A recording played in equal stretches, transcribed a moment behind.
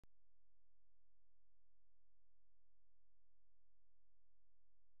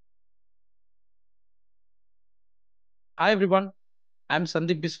Hi everyone, I'm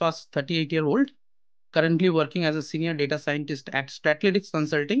Sandip 38-year-old, currently working as a senior data scientist at Strategic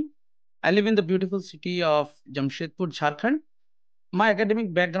Consulting. I live in the beautiful city of Jamshedpur, Jharkhand. My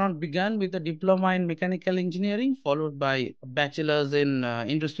academic background began with a diploma in mechanical engineering, followed by a bachelor's in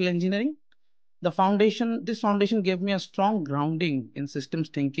industrial engineering. This foundation gave me a strong grounding in systems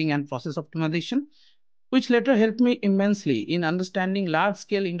thinking and process optimization, which later helped me immensely in understanding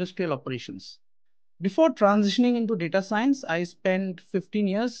large-scale industrial operations. Before transitioning into data science, I spent 15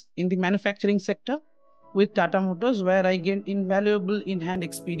 years in the manufacturing sector with Tata Motors, where I gained invaluable in hand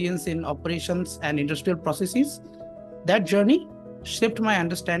experience in operations and industrial processes. That journey shaped my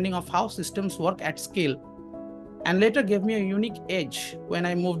understanding of how systems work at scale and later gave me a unique edge when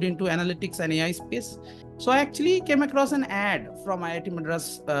I moved into analytics and AI space. So I actually came across an ad from IIT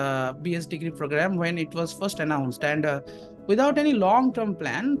Madras BS degree program when it was first announced, and without any long-term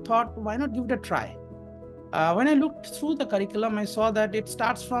plan, thought why not give it a try. When I looked through the curriculum, I saw that it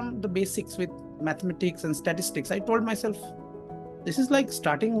starts from the basics with mathematics and statistics. I told myself, this is like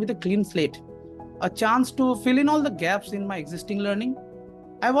starting with a clean slate, a chance to fill in all the gaps in my existing learning.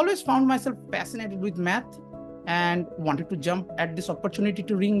 I've always found myself fascinated with math and wanted to jump at this opportunity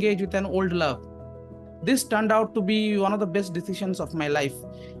to re-engage with an old love. This turned out to be one of the best decisions of my life.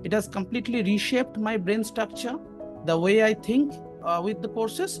 It has completely reshaped my brain structure, the way I think with the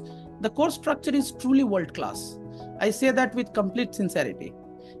courses. The course structure is truly world class. I say that with complete sincerity.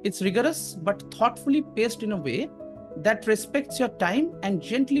 It's rigorous but thoughtfully paced in a way that respects your time and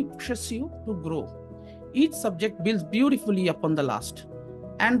gently pushes you to grow. Each subject builds beautifully upon the last.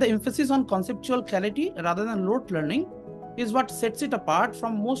 And the emphasis on conceptual clarity rather than rote learning is what sets it apart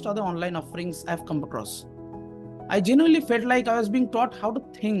from most other online offerings I've come across. I genuinely felt like I was being taught how to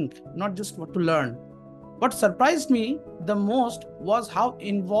think, not just what to learn. What surprised me the most was how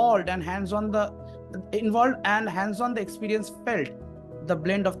involved and hands-on the experience felt. The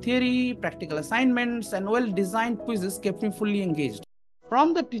blend of theory, practical assignments, and well-designed quizzes kept me fully engaged.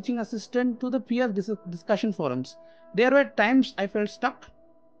 From the teaching assistant to the peer discussion forums, there were times I felt stuck,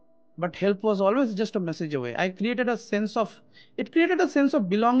 but help was always just a message away. It created a sense of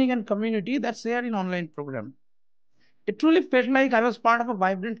belonging and community that's there in online program. It truly felt like I was part of a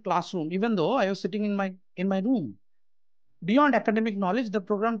vibrant classroom, even though I was sitting in my room. Beyond academic knowledge, the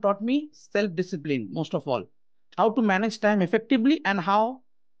program taught me self-discipline, most of all, how to manage time effectively, and how,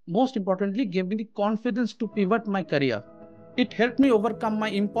 most importantly, gave me the confidence to pivot my career. It helped me overcome my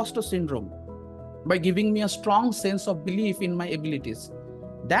imposter syndrome by giving me a strong sense of belief in my abilities.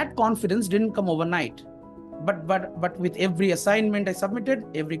 That confidence didn't come overnight. But with every assignment I submitted,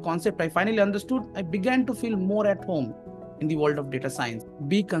 every concept I finally understood, I began to feel more at home in the world of data science.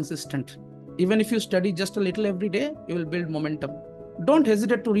 Be consistent. Even if you study just a little every day, you will build momentum. Don't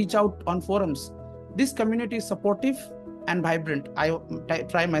hesitate to reach out on forums. This community is supportive and vibrant. I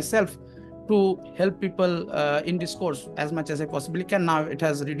try myself to help people in discourse as much as I possibly can. Now it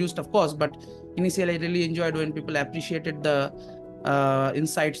has reduced, of course, but initially I really enjoyed when people appreciated the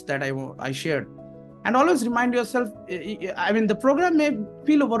insights that I shared. And always remind yourself, I mean, the program may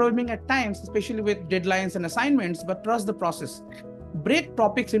feel overwhelming at times, especially with deadlines and assignments, but trust the process. Break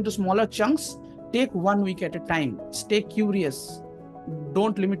topics into smaller chunks. Take 1 week at a time. Stay curious.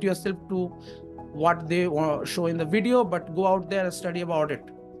 Don't limit yourself to what they show in the video, but go out there and study about it.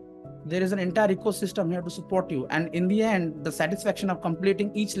 There is an entire ecosystem here to support you. And in the end, the satisfaction of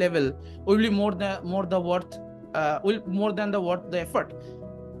completing each level will be more than the effort.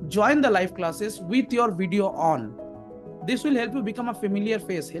 Join the live classes with your video on. This will help you become a familiar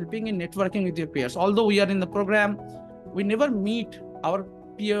face, helping in networking with your peers. Although we are in the program, we never meet our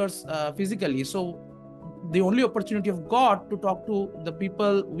peers physically. So the only opportunity of God to talk to the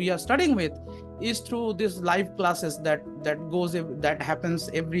people we are studying with is through these live classes that happens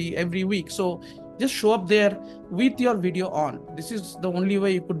every week. So just show up there with your video on. This is the only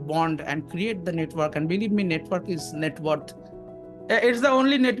way you could bond and create the network. And believe me, network is net worth. It's the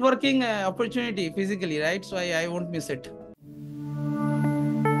only networking opportunity physically, right? So I won't miss it.